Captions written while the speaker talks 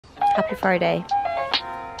Happy Friday.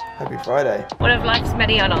 Happy Friday. One of life's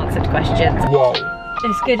many unanswered questions. Whoa.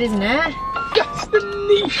 It's good, isn't it? That's the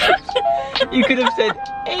niche. You could have said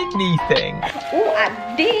anything. Oh,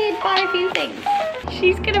 I did buy a few things.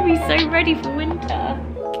 She's gonna be so ready for winter.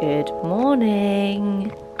 Good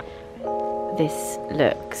morning. This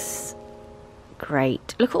looks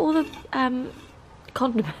great. Look at all the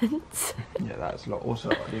condiments. Yeah, that's a lot. Also,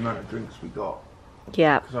 the amount of drinks we got.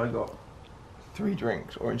 Yeah. Because I got 3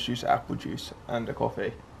 drinks: orange juice, apple juice, and a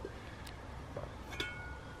coffee.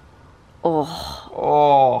 Oh.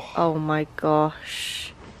 Oh. Oh my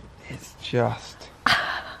gosh. It's just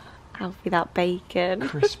Alfie, that bacon.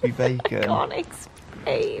 crispy bacon. I can't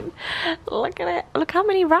explain. Look at it. Look how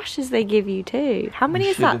many rashers they give you too. How many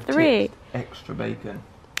is that? 3? Extra bacon.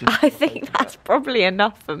 I think that's probably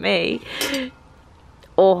enough for me.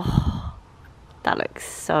 Oh, that looks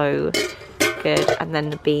so good. And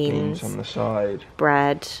then the beans on the side.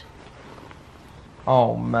 Bread.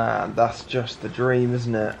 Oh man, that's just the dream,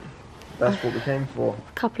 isn't it? That's what we came for.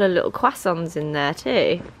 A couple of little croissants in there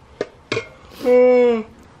too.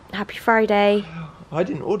 Happy Friday. I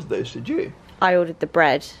didn't order those, did you? I ordered the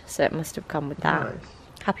bread, so it must have come with that. Nice.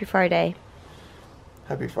 Happy Friday.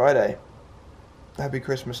 Happy Friday. Happy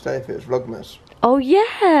Christmas Day if it was Vlogmas. Oh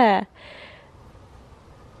yeah.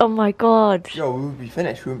 Oh my god. Yo, we would be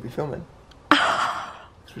finished, we wouldn't be filming.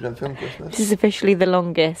 Because we don't film Christmas. This is officially the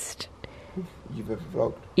longest. You've ever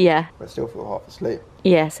vlogged. Yeah. I still feel half asleep.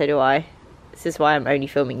 Yeah, so do I. This is why I'm only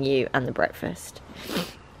filming you and the breakfast.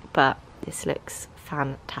 But this looks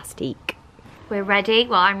fantastic. We're ready.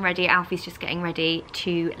 Well, I'm ready. Alfie's just getting ready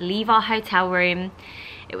to leave our hotel room.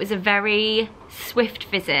 It was a very swift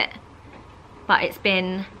visit, but it's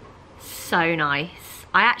been so nice.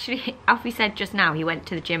 Alfie said just now he went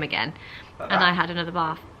to the gym again and I had another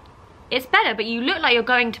bath. It's better, but you look like you're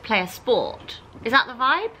going to play a sport. Is that the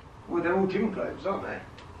vibe? Well, they're all gym clothes, aren't they?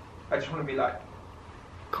 I just want to be like...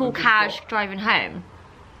 Cool cash driving home.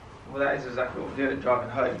 Well, that is exactly what we're doing, driving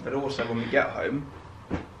home. But also when we get home...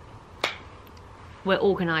 We're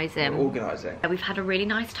organising. We're organising. We've had a really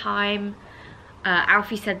nice time.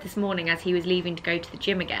 Alfie said this morning as he was leaving to go to the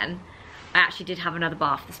gym again, I actually did have another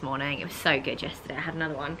bath this morning. It was so good yesterday. I had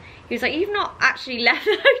another one. He was like, you've not actually left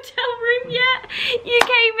the hotel room yet. You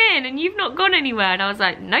came in and you've not gone anywhere. And I was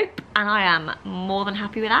like, nope. And I am more than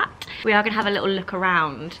happy with that. We are going to have a little look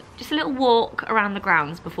around. Just a little walk around the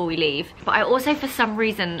grounds before we leave. But I also, for some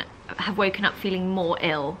reason, have woken up feeling more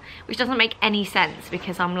ill. Which doesn't make any sense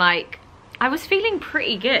because I'm like, I was feeling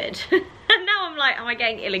pretty good. And now I'm like, am I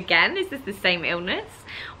getting ill again? Is this the same illness?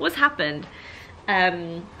 What's happened?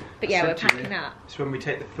 But yeah, we're packing up. It's when we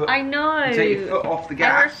take the foot. I know. You take your foot off the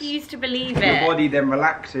gas. I refuse to believe it. Your body then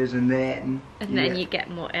relaxes and then... you get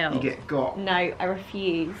more ill. You get got. No, I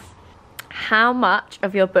refuse. How much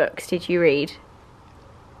of your books did you read?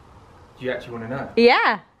 Do you actually want to know?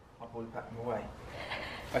 Yeah. I'll probably pack them away.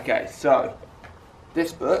 Okay, so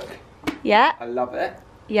this book. Yeah. I love it.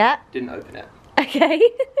 Yeah. Didn't open it. Okay.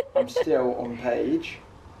 I'm still on page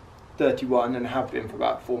 31 and have been for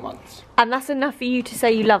about 4 months. And that's enough for you to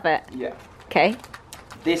say you love it? Yeah. Okay.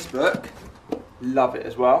 This book, love it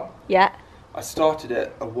as well. Yeah. I started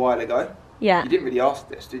it a while ago. Yeah. You didn't really ask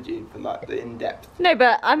this, did you, for like the in-depth? No,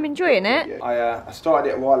 but I'm enjoying it. I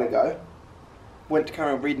started it a while ago. Went to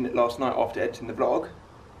carry on reading it last night after editing the vlog.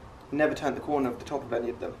 Never turned the corner of the top of any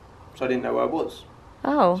of them, so I didn't know where I was.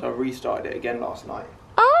 Oh. So I restarted it again last night.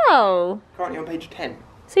 Oh. Currently on page 10.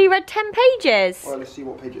 So you read 10 pages? Well, let's see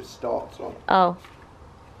what page it starts on. Oh.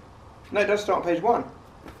 No, it does start on page 1.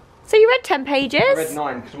 So you read 10 pages? I read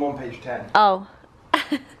 9 because I'm on page 10. Oh.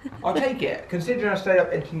 I'll take it, considering I stayed up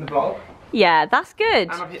editing the vlog. Yeah, that's good.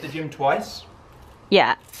 And I've hit the gym twice.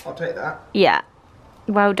 Yeah. I'll take that. Yeah.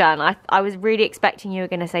 Well done. I was really expecting you were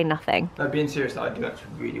going to say nothing. No, being serious, I do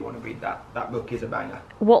actually really want to read that. That book is a banger.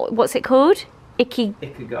 What's it called?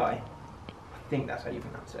 Ikigai. I think that's how you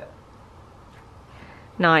pronounce it.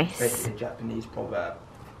 Nice. Basically a Japanese proverb.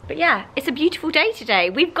 But yeah, it's a beautiful day today.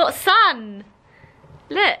 We've got sun.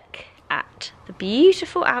 Look at the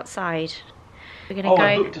beautiful outside. We're gonna go.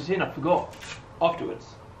 I booked us in, I forgot. Afterwards.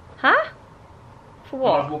 Huh? For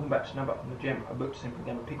When I what? was walking back to Snowback from the gym, I booked us in for a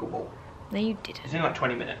game of pickleball. No, you didn't. It's in like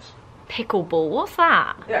 20 minutes. Pickleball. What's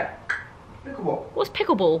that? Yeah. Pickleball. What's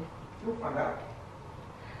pickleball? You'll find out.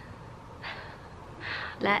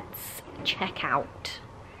 Let's check out.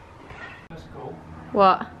 That's cool.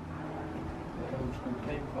 What?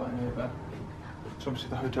 It's obviously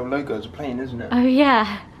the hotel logo is a plane, isn't it? Oh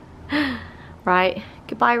yeah. Right.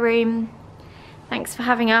 Goodbye, room. Thanks for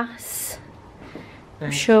having us.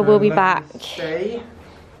 I'm sure we'll be back. Stay.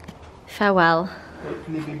 Farewell.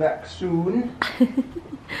 Hopefully be back soon.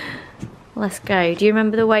 Let's go. Do you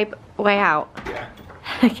remember the way out? Yeah.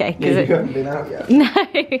 Okay. Yeah, you haven't been out yet. No.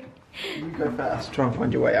 You go first. Try and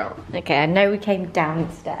find your way out. Okay, I know we came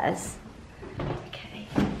downstairs. Okay,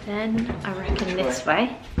 then I reckon this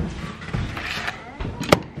way.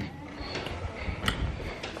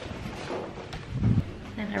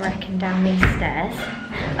 Then I reckon down these stairs.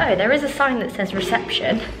 Oh, there is a sign that says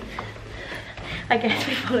reception. I guess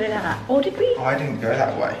we followed that. Or did we? I didn't go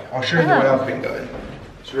that way. I'll show you the way I've been going.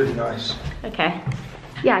 It's really nice. Okay.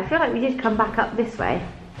 Yeah, I feel like we did come back up this way.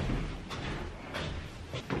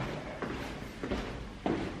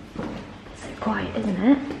 So quiet, isn't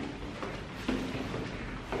it?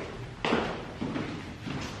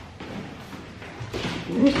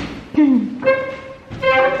 Do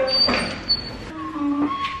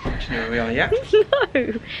you know where we are yet?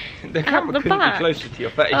 No. The camera couldn't be closer to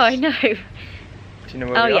your face. Oh, I know. Do you know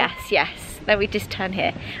where we are? Yes. Then we just turn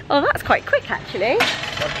here. Oh, that's quite quick actually.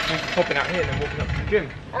 I'm popping out here and then walking up to the gym.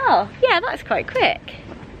 Oh, yeah, that's quite quick.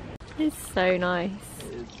 It's so nice.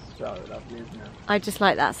 It is so lovely, isn't it? I just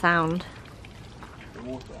like that sound. The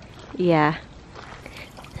water. Yeah.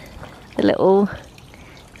 The little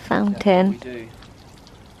fountain. That's what we do.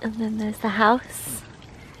 And then there's the house.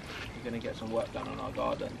 We're going to get some work done on our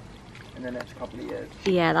garden in the next couple of years.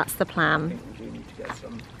 Yeah, that's the I plan. think we do need to get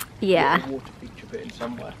some water feature put in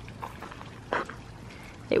somewhere.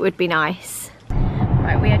 It would be nice.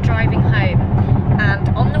 Right, we are driving home, and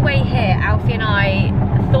on the way here, Alfie and I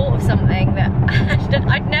thought of something that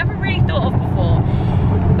I'd never really thought of before.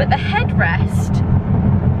 But the headrest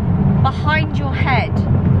behind your head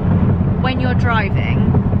when you're driving,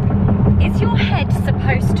 is your head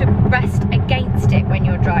supposed to rest against it when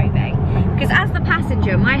you're driving? Because as the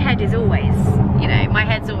passenger, my head is always, you know, my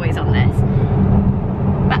head's always on this.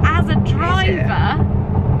 But as a driver,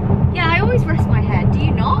 yeah, I always rest my head. Do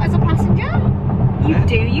you not, as a passenger? You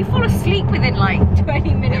do. You fall asleep within like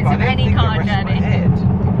 20 minutes of any car journey.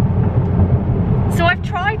 So I've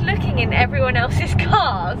tried looking in everyone else's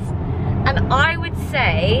cars, and I would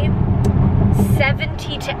say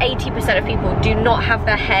 70 to 80% of people do not have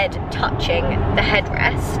their head touching the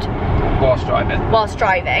headrest whilst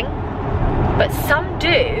driving, but some do,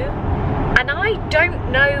 and I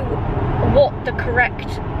don't know what the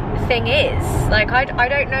correct thing is. Like, I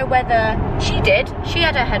don't know whether she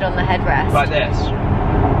had her head on the headrest Like this,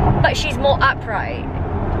 but she's more upright,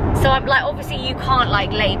 so I'm like, obviously you can't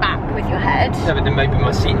like lay back with your head. yeah, but then maybe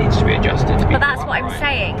my seat needs to be adjusted to be But that's what I'm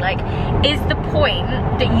saying, like, is the point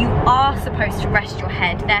that you are supposed to rest your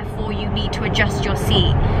head, therefore you need to adjust your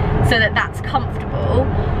seat so that that's comfortable,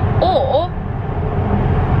 or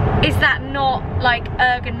is that not like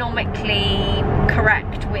ergonomically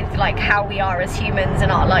correct with like how we are as humans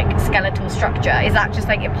and our like skeletal structure? Is that just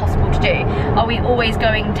like impossible to do? Are we always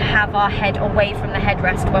going to have our head away from the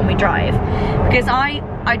headrest when we drive? Because I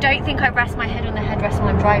don't think I rest my head on the headrest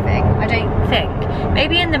when I'm driving. I don't think.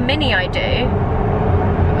 Maybe in the Mini I do.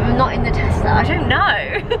 Not in the Tesla. I don't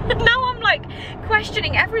know. Now I'm like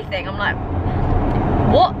questioning everything. I'm like,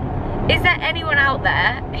 what? Is there anyone out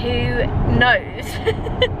there who knows?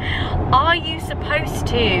 Are you supposed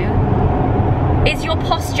to, is your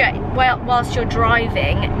posture whilst you're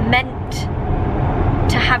driving meant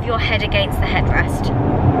to have your head against the headrest?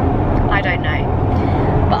 I don't know.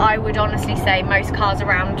 But I would honestly say most cars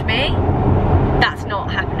around me, that's not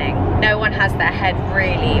happening. No one has their head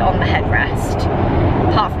really on the headrest,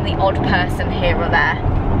 apart from the odd person here or there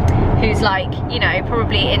who's like, you know,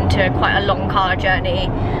 probably into quite a long car journey,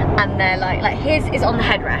 and they're like his is on the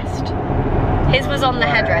headrest. His was on the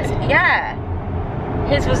headrest. Yeah.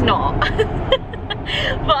 His was not.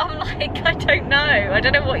 But I'm like, I don't know. I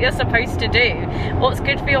don't know what you're supposed to do. What's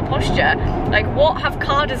good for your posture? Like, what have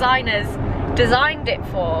car designers designed it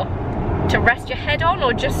for? To rest your head on,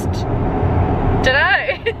 or just,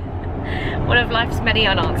 dunno. One of life's many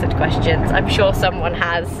unanswered questions. I'm sure someone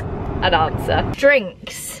has an answer.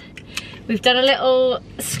 Drinks. We've done a little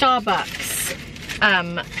Starbucks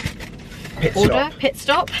pit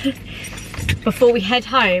stop before we head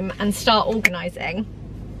home and start organising.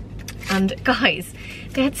 And guys,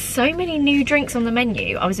 they had so many new drinks on the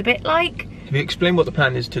menu. I was a bit like... Have you explained what the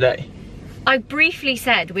plan is today? I briefly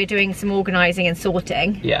said we're doing some organising and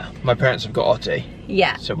sorting. Yeah, my parents have got Otti.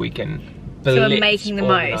 Yeah. So we can So we're making the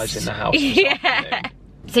most. In the house yeah.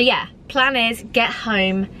 So yeah, plan is get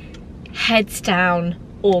home, heads down,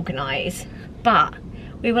 organise. But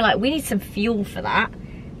we were like, we need some fuel for that.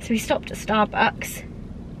 So we stopped at Starbucks.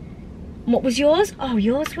 What was yours? Oh,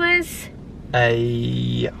 yours was?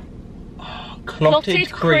 A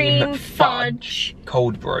clotted cream fudge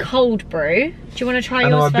cold brew. Cold brew. Do you want to try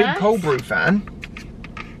yours I'm a first? big cold brew fan.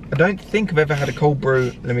 I don't think I've ever had a cold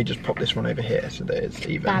brew. Let me just pop this one over here so that it's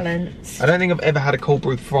even. Balance. I don't think I've ever had a cold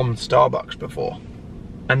brew from Starbucks before.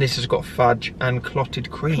 And this has got fudge and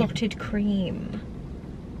clotted cream. Clotted cream.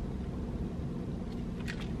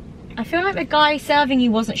 I feel like the guy serving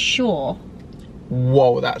you wasn't sure.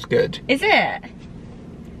 Whoa, that's good. Is it?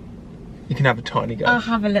 You can have a tiny go. I'll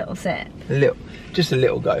have a little sip. Just a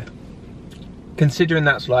little go. Considering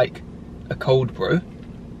that's like a cold brew,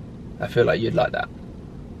 I feel like you'd like that.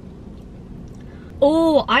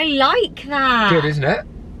 Oh, I like that. Good, isn't it?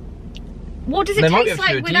 What does it taste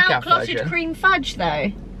like without clotted cream fudge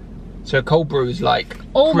though? So cold brew is like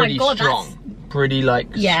pretty strong. Pretty like,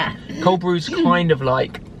 yeah. Cold brew's kind of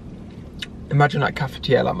like, imagine like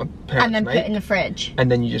cafetiere like my parents and then make, put it in the fridge.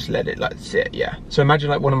 And then you just let it like sit, yeah. So imagine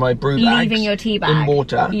like one of my brew bags. Leaving your tea bag. In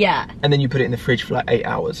water. Yeah. And then you put it in the fridge for like 8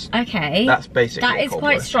 hours. Okay. That's basically That is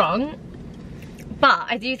quite strong. But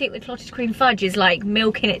I do think the clotted cream fudge is like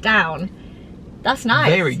milking it down. That's nice.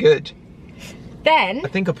 Very good. Then I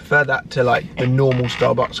think I prefer that to like the normal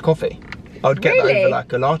Starbucks coffee. I would get that over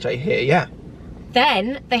like a latte here, yeah.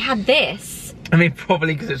 Then they had this. I mean,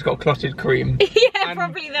 probably because it's got clotted cream. Yeah,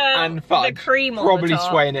 probably the cream on probably the top.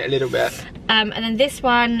 swaying it a little bit. And then this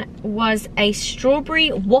one was a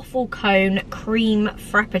strawberry waffle cone cream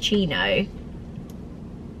frappuccino.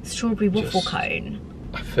 Strawberry waffle cone.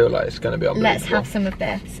 I feel like it's going to be unbelievable. Let's have some of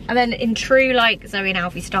this. And then in true like Zoe and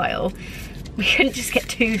Alfie style, we couldn't just get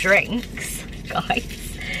 2 drinks, guys.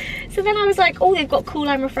 So then I was like, oh, they've got Cool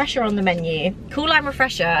Lime Refresher on the menu. Cool Lime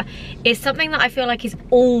Refresher is something that I feel like is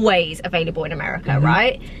always available in America,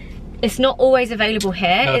 right? It's not always available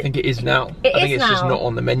here. No, I think it is now. I think it's just not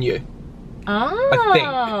on the menu.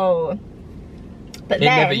 Oh. I think. But it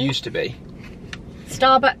never used to be.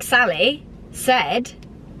 Starbucks Sally said,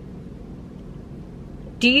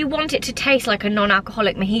 do you want it to taste like a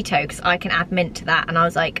non-alcoholic mojito? Because I can add mint to that. And I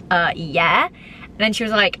was like, yeah. And then she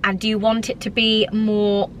was like, and do you want it to be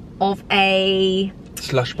more of a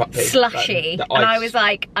slush puppy, slushy? Like and I was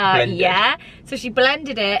like, yeah. So she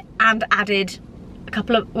blended it and added a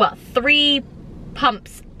couple of, 3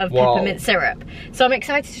 pumps of peppermint syrup. So I'm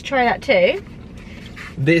excited to try that too.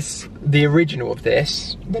 The original of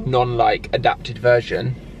this, the non-like adapted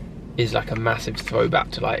version, is like a massive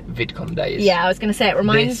throwback to like VidCon days. Yeah, I was gonna say, it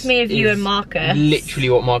reminds me of you and Marcus.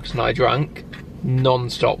 Literally what Marcus and I drank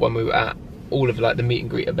non-stop when we were at all of like the meet and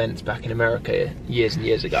greet events back in America years and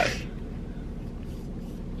years ago.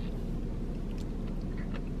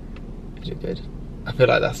 Is it good? I feel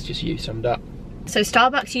like that's just you summed up. So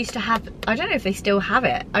Starbucks used to have, I don't know if they still have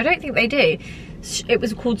it. I don't think they do. It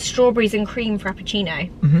was called strawberries and cream frappuccino.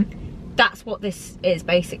 That's what this is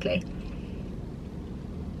basically.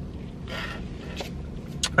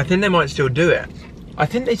 I think they might still do it. I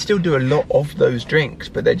think they still do a lot of those drinks,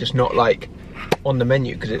 but they're just not like on the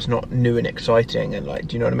menu because it's not new and exciting and like,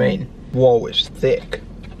 do you know what I mean? Whoa, it's thick.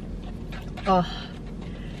 Oh,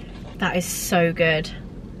 that is so good.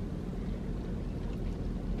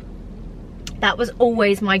 That was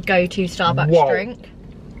always my go-to Starbucks drink.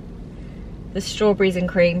 The strawberries and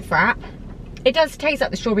cream frap. It does taste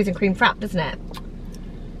like the strawberries and cream frap, doesn't it?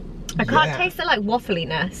 I can't taste the like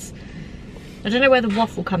waffliness. I don't know where the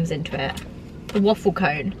waffle comes into it. The waffle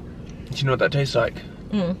cone. Do you know what that tastes like?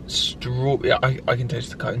 Strawberry. I can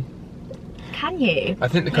taste the cone. Can you? I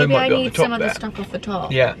think the cone might be on the top there. Maybe I need some of the stuff off the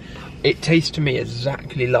top. Yeah. It tastes to me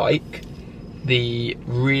exactly like the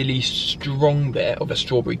really strong bit of a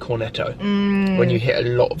strawberry cornetto when you hit a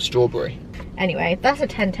lot of strawberry. Anyway, that's a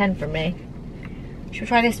 10/10 from me. Should we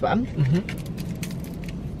try this one?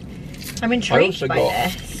 I'm intrigued by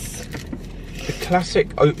this. The classic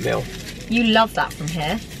oatmeal. You love that from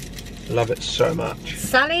here. Love it so much.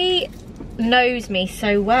 Sally knows me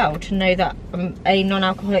so well to know that a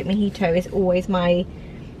non-alcoholic mojito is always my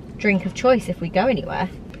drink of choice if we go anywhere.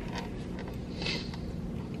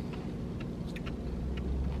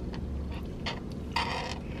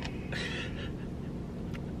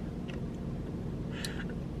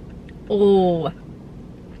 Oh,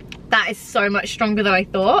 that is so much stronger than I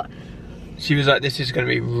thought. She was like, this is going to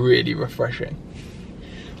be really refreshing.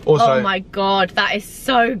 Also, oh my god, that is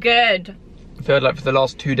so good. I feel like for the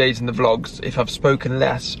last 2 days in the vlogs, if I've spoken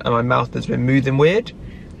less and my mouth has been moving weird,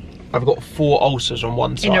 I've got 4 ulcers on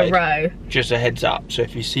one side. In a row. Just a heads up. So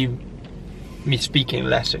if you see me speaking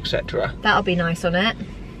less, etc. That'll be nice on it.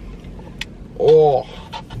 Oh.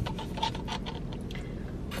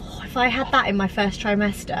 If I had that in my first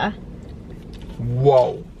trimester.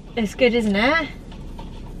 Whoa. It's good, isn't it?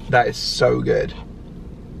 That is so good.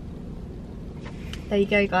 There you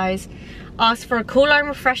go, guys. Ask for a Cool Lime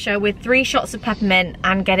Refresher with 3 shots of peppermint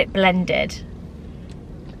and get it blended.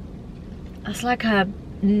 That's like a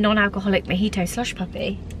non-alcoholic mojito slush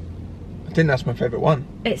puppy. I think that's my favourite one.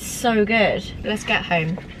 It's so good. Let's get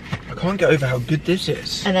home. I can't get over how good this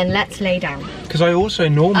is. And then let's lay down. Because I also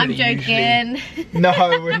normally I'm joking. No,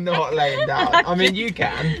 we're not laying down. I mean, you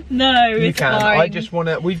can. No, you can. fine. I just want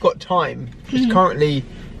to, we've got time. It's currently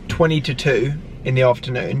 20 to 2 in the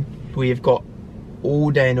afternoon. We've got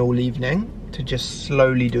all day and all evening to just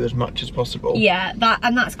slowly do as much as possible. Yeah,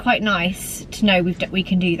 that's quite nice to know we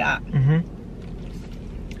can do that.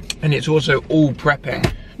 And it's also all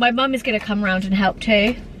prepping. My mum is going to come round and help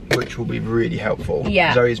too. Which will be really helpful.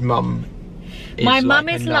 Yeah. Zoe's mum is my mum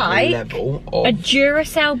is like level of... a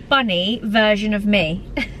Duracell bunny version of me.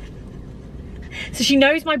 So she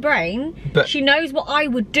knows my brain, but she knows what I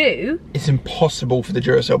would do. It's impossible for the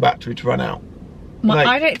Duracell battery to run out.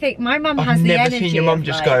 I don't think my mum has the energy. I've never seen your mum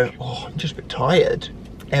just go, oh, I'm just a bit tired,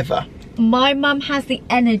 ever. My mum has the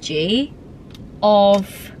energy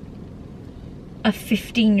of a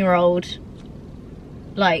 15-year-old,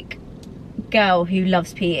 like, girl who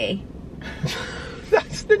loves PE.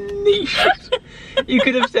 That's the niche. You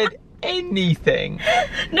could have said anything.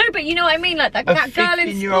 No, but you know what I mean, like that girl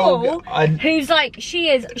in school who's like,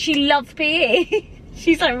 she loves PE.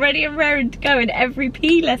 She's like ready and raring to go in every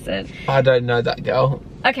PE lesson. I don't know that girl.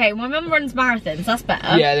 Okay, my mum runs marathons, that's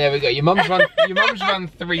better. Yeah, there we go. Your mum's run 3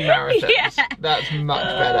 marathons. Yeah. That's much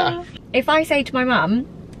better. If I say to my mum,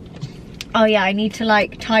 oh yeah, I need to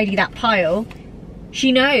like tidy that pile,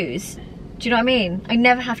 she knows. Do you know what I mean? I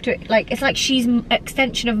never have to, like, it's like she's an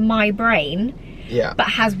extension of my brain, yeah, but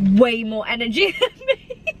has way more energy than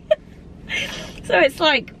me. So it's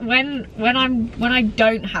like when I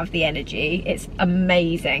don't have the energy, it's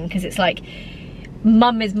amazing because it's like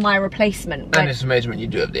mum is my replacement. And it's amazing when you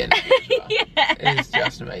do have the energy. Yeah. It's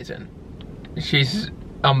just amazing. She's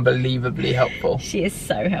unbelievably helpful. She is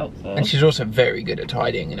so helpful. And she's also very good at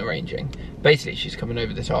tidying and arranging. Basically, she's coming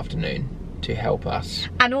over this afternoon to help us.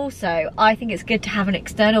 And also, I think it's good to have an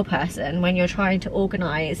external person when you're trying to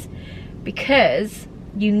organise, because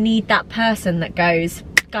you need that person that goes,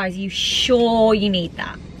 guys, are you sure you need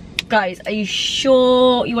that? Guys, are you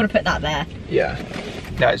sure you want to put that there? Yeah,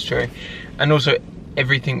 that is true. And also,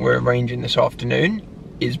 everything we're arranging this afternoon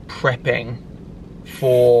is prepping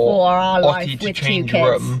for Ottie to change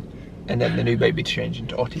room, and then the new baby to change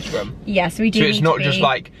into Ottie's room. Yeah, so we do. So it's not just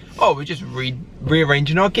like, oh, we're just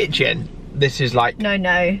rearranging our kitchen. This is like,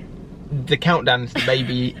 no. The countdown to the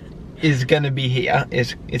baby is gonna be here.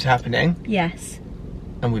 Is happening. Yes.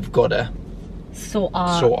 And we've got to sort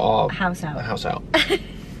our house out.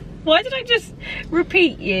 Why did I just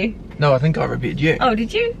repeat you? No, I think I repeated you. Oh,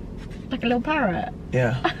 did you? Like a little parrot.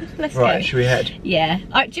 Yeah. Let's go. Right, should we head? Yeah.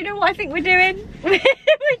 Do you know what I think we're doing? We're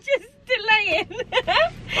just delaying.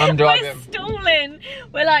 I'm driving. We're stalling.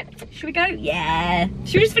 We're like, should we go? Yeah.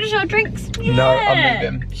 Should we just finish our drinks? Yeah. No,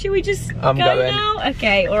 I'm moving. Should we just go going. Now?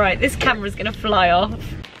 Okay, all right. This camera's gonna fly off.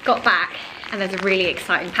 Got back, and there's a really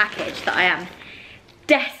exciting package that I am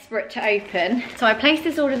desperate to open. So I placed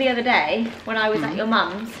this order the other day when I was at your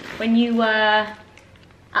mum's, when you were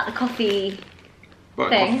at the coffee thing.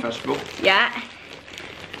 Coffee festival. Yeah.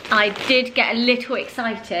 I did get a little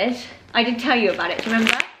excited. I did tell you about it, do you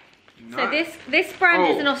remember? No. So this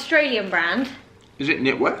brand is an Australian brand. Is it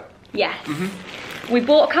knitwear? Yes. We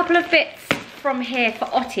bought a couple of bits from here for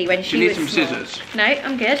Ottie when she was small. Do you need some scissors? No,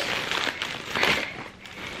 I'm good.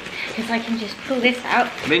 Because I can just pull this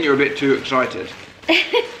out. Then you're a bit too excited.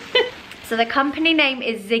 So the company name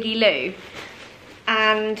is Ziggy Loo,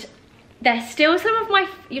 and there's still some of my...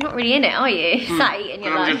 You're not really in it, are you? Sat eating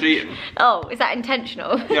your lunch. I'm just eating. Oh, is that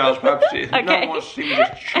intentional? Yeah, I was purposely. Okay. No one wants to see me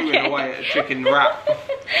just chewing away at a chicken wrap.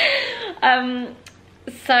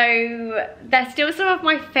 So there's still some of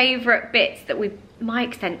my favourite bits that my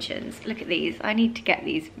extensions. Look at these. I need to get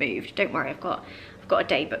these moved. Don't worry, I've got a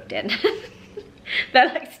day booked in. They're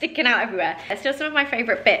like sticking out everywhere. There's still some of my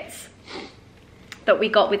favourite bits that we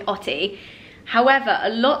got with Ottie. However, a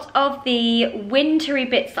lot of the wintry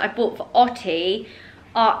bits that I bought for Ottie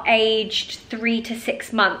are aged 3 to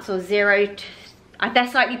 6 months or 0 to... They're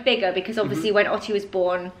slightly bigger because obviously when Ottie was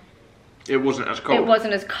born, it wasn't as cold. It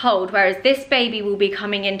wasn't as cold, whereas this baby will be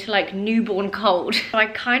coming into like newborn cold. So I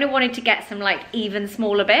kind of wanted to get some like even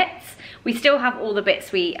smaller bits. We still have all the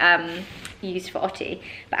bits we used for Ottie,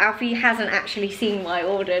 but Alfie hasn't actually seen what I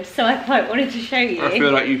ordered, so I quite wanted to show you. I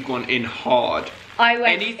feel like you've gone in hard. I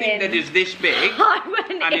went Anything in, that is this big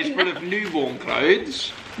and is full of newborn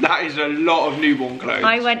clothes, that is a lot of newborn clothes.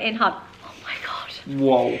 I went in hard. Oh my god.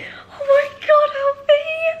 Whoa. Oh my god,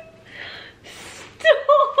 Alfie.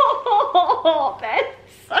 Stop. They're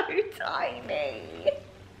so tiny.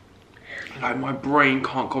 Like, my brain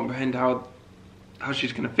can't comprehend how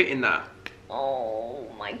she's gonna fit in that. Oh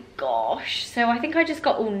my gosh. So I think I just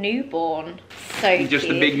got all newborn. So cute. Just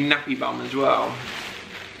a big nappy bum as well.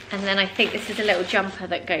 And then I think this is a little jumper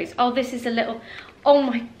that goes, oh, this is a little, oh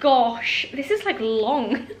my gosh. This is like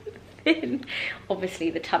long, thin. Obviously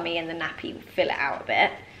the tummy and the nappy will fill it out a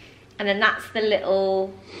bit. And then that's the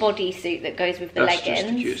little bodysuit that goes with the leggings. That's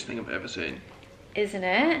just the cutest thing I've ever seen. Isn't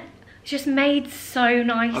it? It's just made so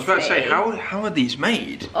nicely. I was about to say, how are these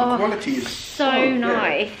made? Oh, the quality is so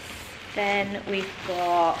nice. Good. Then we've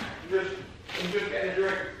got... I'm just getting a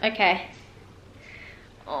drink. Okay.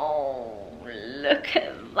 Oh, look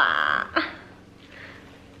at that.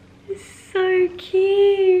 It's so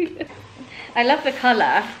cute. I love the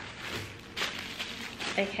colour.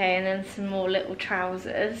 Okay, and then some more little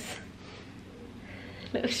trousers.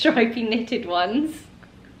 Little stripy knitted ones.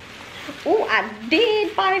 Oh, I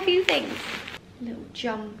did buy a few things. Little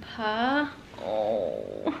jumper.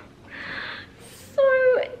 Oh,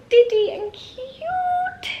 so diddy and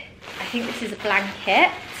cute. I think this is a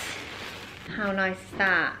blanket. How nice is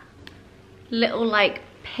that? Little like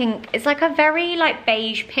pink. It's like a very like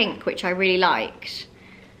beige pink, which I really liked.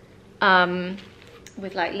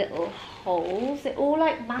 With like little holes. It all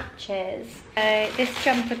like matches. This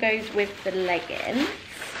jumper goes with the leggings.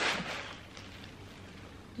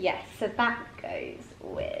 Yes, so that goes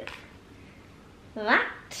with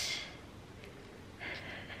that.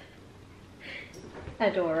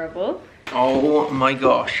 Adorable. Oh my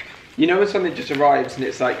gosh. You know when something just arrives and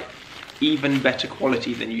it's like even better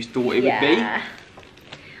quality than you thought it would be?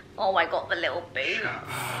 Oh, I got the little boots.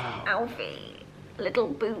 Alfie. Little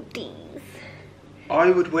booties. I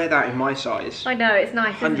would wear that in my size. I know, it's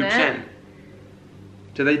nice, 100%. Isn't it?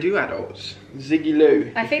 Do they do adults? Ziggy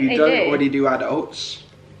Lou, I think if you don't already do adults,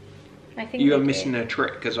 I think you are missing a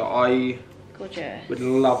trick, because I would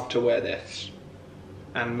love to wear this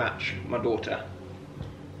and match my daughter.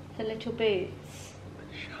 The little boots.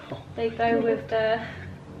 They go with the...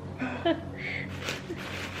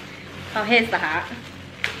 Oh, here's the hat.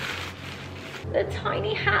 The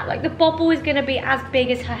tiny hat, like the bobble is going to be as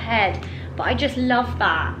big as her head, but I just love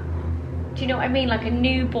that. Do you know what I mean? Like a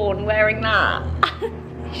newborn wearing that.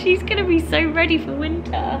 She's going to be so ready for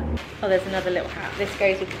winter. Oh, there's another little hat. This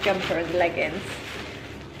goes with the jumper and the leggings.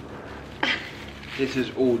 This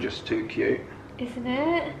is all just too cute. Isn't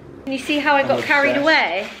it? Can you see how I got carried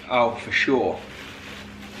away? Oh, for sure.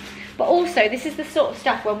 But also, this is the sort of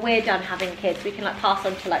stuff when we're done having kids, we can like pass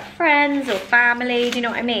on to like friends or family. Do you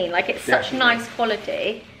know what I mean? Like it's such nice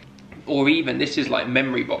quality. Or even, this is like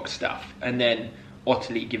memory box stuff. And then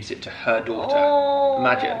Ottilie gives it to her daughter. Oh,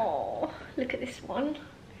 imagine. Look at this one.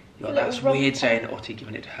 Oh, that's weird saying Ottie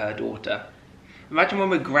giving it to her daughter. Imagine when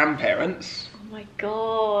we're grandparents. Oh my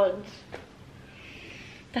god.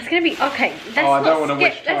 That's gonna be okay. I don't want to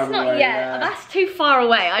wish time away. Yeah, that's too far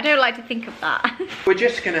away. I don't like to think of that. We're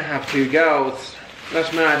just gonna have 2 girls.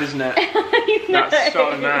 That's mad, isn't it? I know. That's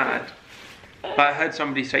so mad. I heard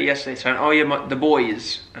somebody say yesterday saying, "Oh yeah, the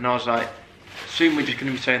boys," and I was like, "Soon we're just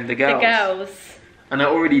gonna be saying the girls." The girls. And I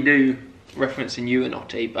already do referencing you and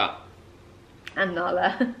Ottie, but. And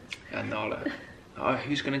Nala. And Nala. Oh,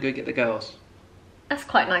 who's gonna go get the girls? That's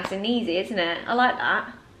quite nice and easy, isn't it? I like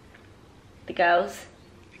that. The girls.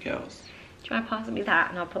 Girls. Do you want to pass me that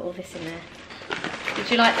and I'll put all this in there? Did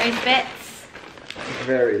you like those bits?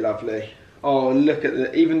 Very lovely. Oh, look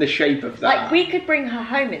at even the shape of that. Like we could bring her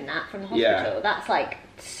home in that from the hospital. Yeah. That's like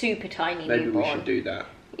super tiny Maybe newborn. we should do that.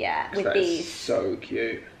 Yeah, with these. So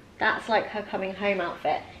cute. That's like her coming home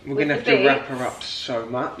outfit. We're going to have to wrap her up so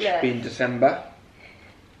much. Look. Being December.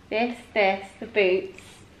 This, the boots,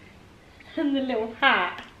 and the little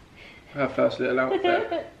hat. Her first little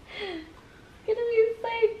outfit. It's gonna be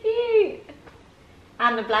so cute.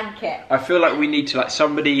 And the blanket. I feel like we need to,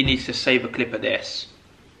 somebody needs to save a clip of this.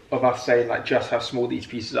 Of us saying just how small these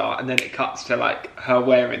pieces are, and then it cuts to her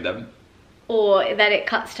wearing them. Or then it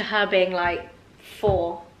cuts to her being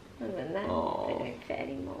 4. And then they don't fit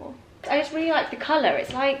anymore. I just really like the colour.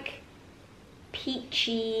 It's like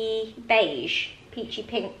peachy beige. Peachy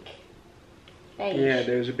pink. Beige. Yeah,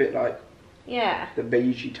 there's a bit yeah, the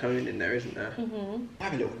beigey tone in there, isn't there? Mm-hmm. I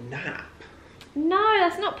have a little nap. No,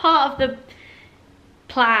 that's not part of the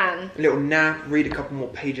plan. A little nap, read a couple more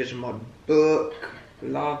pages of my book.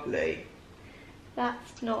 Lovely.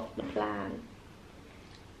 That's not the plan.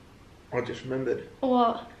 I just remembered.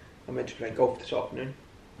 What? I meant to play golf this afternoon.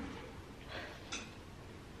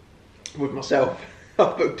 With myself. I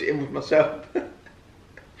booked it in with myself.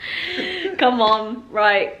 Come on,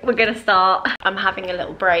 right, we're gonna start. I'm having a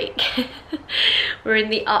little break. We're in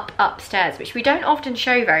the upstairs, which we don't often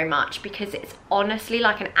show very much because it's honestly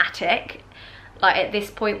like an attic. Like at this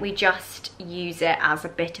point we just use it as a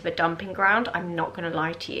bit of a dumping ground. I'm not gonna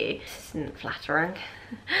lie to you, this isn't flattering.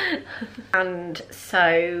 And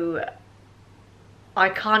so I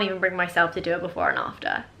can't even bring myself to do it before and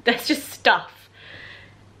after. There's just stuff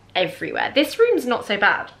everywhere. This room's not so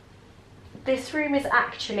bad. This room is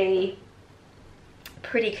actually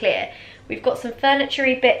pretty clear. We've got some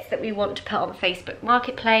furniture-y bits that we want to put on Facebook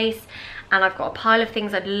Marketplace, and I've got a pile of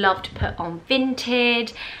things I'd love to put on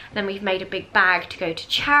Vinted. Then we've made a big bag to go to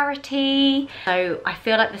charity. So I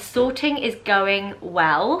feel like the sorting is going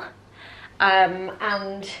well,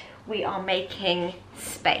 and we are making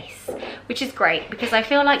space, which is great because I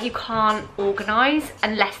feel like you can't organise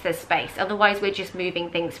unless there's space. Otherwise we're just moving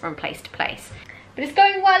things from place to place. But it's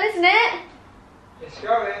going well, isn't it? It's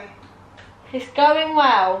going. It's going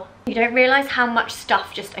well. You don't realise how much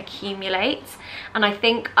stuff just accumulates, and I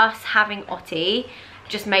think us having Ottie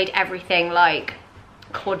just made everything like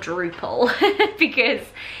quadruple because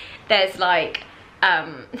there's like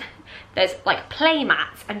play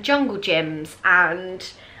mats and jungle gyms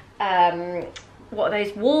and what are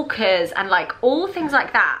those, walkers, and like all things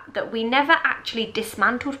like that that we never actually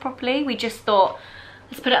dismantled properly. We just thought,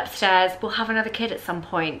 let's put it upstairs, we'll have another kid at some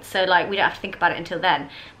point, so like we don't have to think about it until then.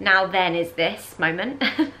 Now then is this moment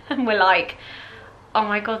and we're like, oh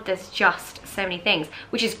my god, there's just so many things,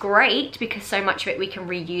 which is great because so much of it we can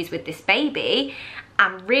reuse with this baby,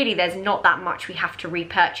 and really there's not that much we have to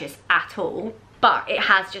repurchase at all. But it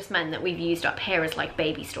has just meant that we've used up here as like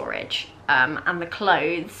baby storage, and the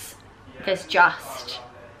clothes, there's just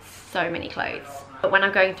so many clothes. But when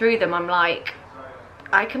I'm going through them, I'm like,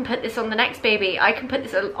 I can put this on the next baby, I can put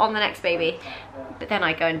this on the next baby. But then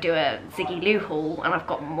I go and do a Ziggy Loo haul and I've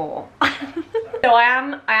got more. So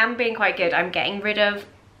I am being quite good. I'm getting rid of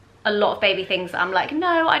a lot of baby things that I'm like,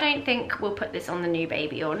 no, I don't think we'll put this on the new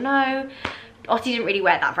baby, or no, Ottie didn't really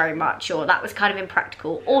wear that very much, or that was kind of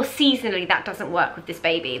impractical, or seasonally that doesn't work with this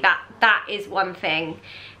baby. That is one thing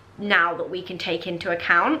now that we can take into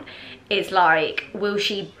account, is like, will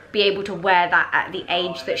she be able to wear that at the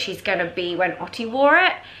age that she's gonna be when Ottie wore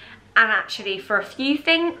it? And actually for a few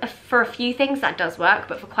things that does work,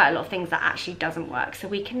 but for quite a lot of things that actually doesn't work. So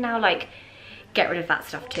we can now like get rid of that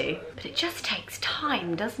stuff too. But it just takes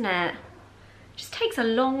time, doesn't it? It just takes a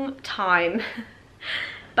long time.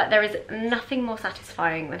 But there is nothing more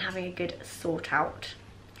satisfying than having a good sort out.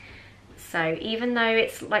 So even though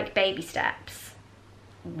it's like baby steps,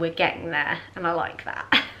 we're getting there, and I like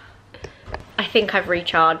that. I think I've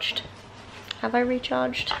recharged. Have I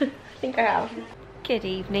recharged? I think I have. Good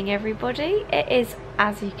evening, everybody. It is,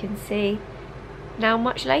 as you can see, now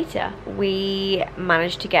much later. We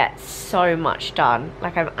managed to get so much done.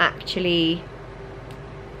 Like, I'm actually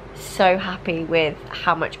so happy with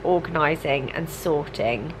how much organising and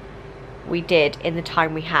sorting we did in the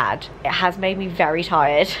time we had. It has made me very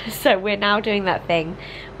tired. So we're now doing that thing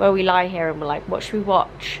where we lie here and we're like, what should we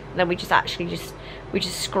watch? And then we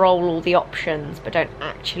just scroll all the options but don't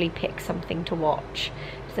actually pick something to watch.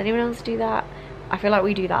 Does anyone else do that? I feel like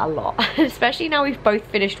we do that a lot. Especially now we've both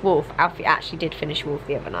finished Wolf. Alfie actually did finish Wolf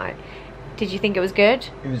the other night. Did you think it was good?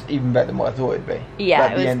 It was even better than what I thought it'd be.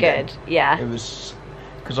 Yeah, it was good. Yeah. It was,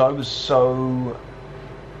 because I was so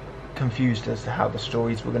confused as to how the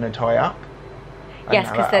stories were going to tie up. Yes,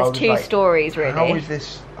 because there's two stories really. How is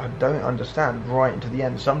this? I don't understand right into the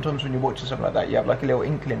end. Sometimes when you're watching something like that, you have like a little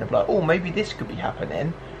inkling of like, oh, maybe this could be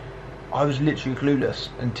happening. I was literally clueless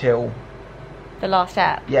until the last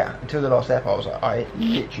ep. Yeah, until the last ep. I was like, I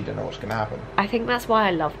literally don't know what's going to happen. I think that's why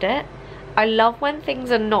I loved it. I love when things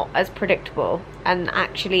are not as predictable and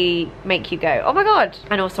actually make you go, oh my god.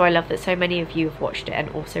 And also I love that so many of you have watched it and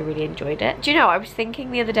also really enjoyed it. Do you know, I was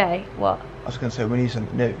thinking the other day, what? I was going to say, we need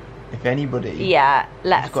something new. If anybody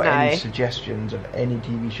has got any suggestions of any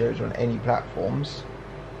TV shows on any platforms,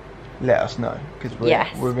 let us know, because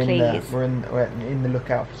we're in the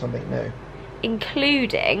lookout for something new.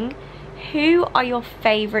 Including, who are your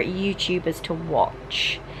favourite YouTubers to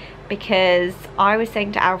watch? Because I was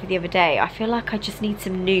saying to Alfie the other day, I feel like I just need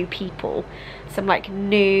some new people. Some like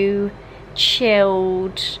new,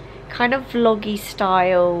 chilled, kind of vloggy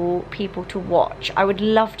style people to watch. I would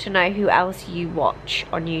love to know who else you watch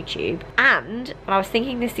on YouTube. And when I was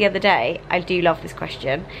thinking this the other day, I do love this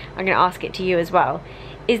question. I'm going to ask it to you as well.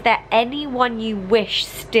 Is there anyone you wish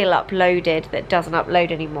still uploaded that doesn't upload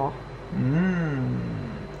anymore?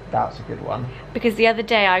 That's a good one. Because the other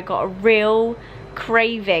day I got a real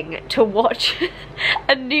craving to watch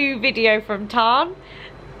a new video from Tan,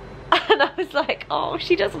 And I was like, oh,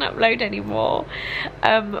 she doesn't upload anymore.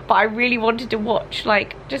 But I really wanted to watch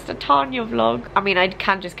like just a Tanya vlog. I mean, I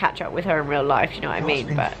can just catch up with her in real life, you know what I mean? It's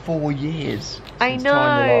been but 4 years. I since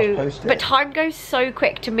Tanya know, last posted. but time goes so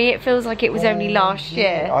quick. To me, it feels like it was only last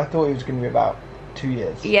year. I thought it was going to be about 2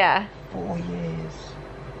 years. Yeah. 4 years.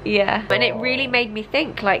 Yeah, and it really made me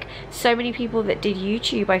think, like, so many people that did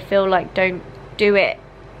YouTube, I feel like don't do it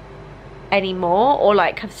anymore, or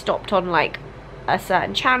like have stopped on like a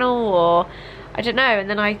certain channel, or I don't know. And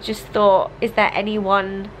then I just thought, is there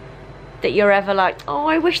anyone that you're ever like, oh,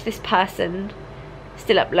 I wish this person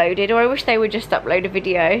still uploaded, or I wish they would just upload a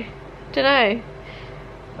video? Don't know.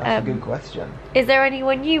 That's a good question. Is there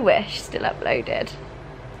anyone you wish still uploaded?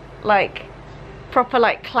 Like proper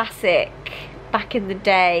like classic back in the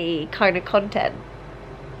day kind of content?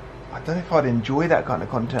 I don't know if I'd enjoy that kind of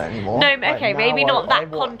content anymore. No, like okay, maybe not that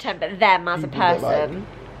content, but them as a person. That, like,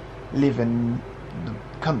 live in the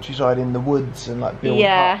countryside in the woods and like build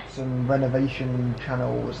huts and renovation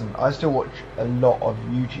channels, and I still watch a lot of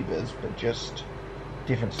YouTubers, but just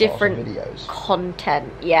different styles of videos.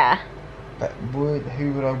 Content, yeah. But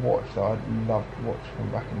who would I watch that I'd love to watch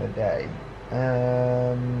from back in the day?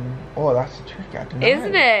 Oh, that's a tricky. I don't know.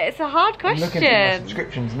 Isn't it? It's a hard question. I'm looking at my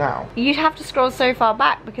subscriptions now. You'd have to scroll so far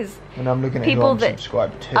back because when I'm looking at people who I'm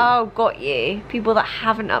subscribed to. Oh, got you. People that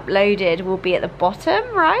haven't uploaded will be at the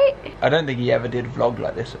bottom, right? I don't think he ever did vlog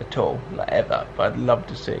like this at all, like ever. But I'd love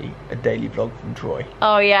to see a daily vlog from Troy.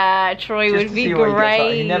 Oh yeah, Troy would be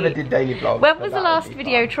great. He never did daily vlogs. When was the last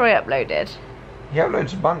video Troy uploaded? He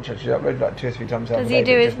uploads a bunch actually. He uploads like 2 or 3 times a day. Does he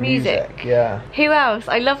do his music? Yeah. Who else?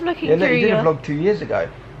 I love looking through he did a vlog 2 years ago.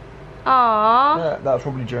 Aww. Yeah, that was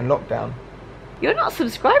probably during lockdown. You're not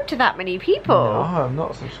subscribed to that many people. No, I'm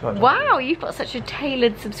not subscribed. Wow, you've got such a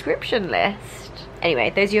tailored subscription list. Anyway,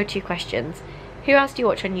 those are your 2 questions. Who else do you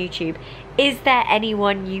watch on YouTube? Is there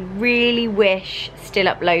anyone you really wish still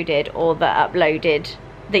uploaded, or that uploaded,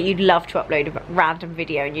 that you'd love to upload a random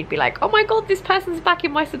video and you'd be like, oh my god, this person's back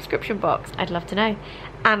in my subscription box? I'd love to know.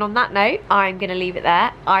 And on that note, I'm gonna leave it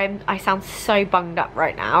there. I sound so bunged up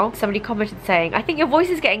right now. Somebody commented saying, I think your voice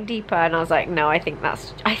is getting deeper, and I was like, no, I think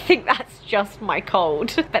that's just my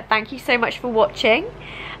cold. But thank you so much for watching.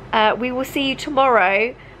 We will see you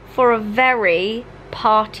tomorrow for a very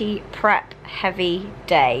party prep heavy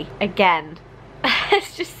day again.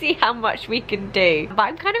 Let's just see how much we can do. But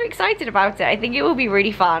I'm kind of excited about it. I think it will be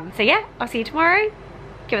really fun. So yeah, I'll see you tomorrow.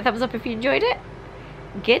 Give it a thumbs up if you enjoyed it.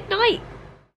 Good night.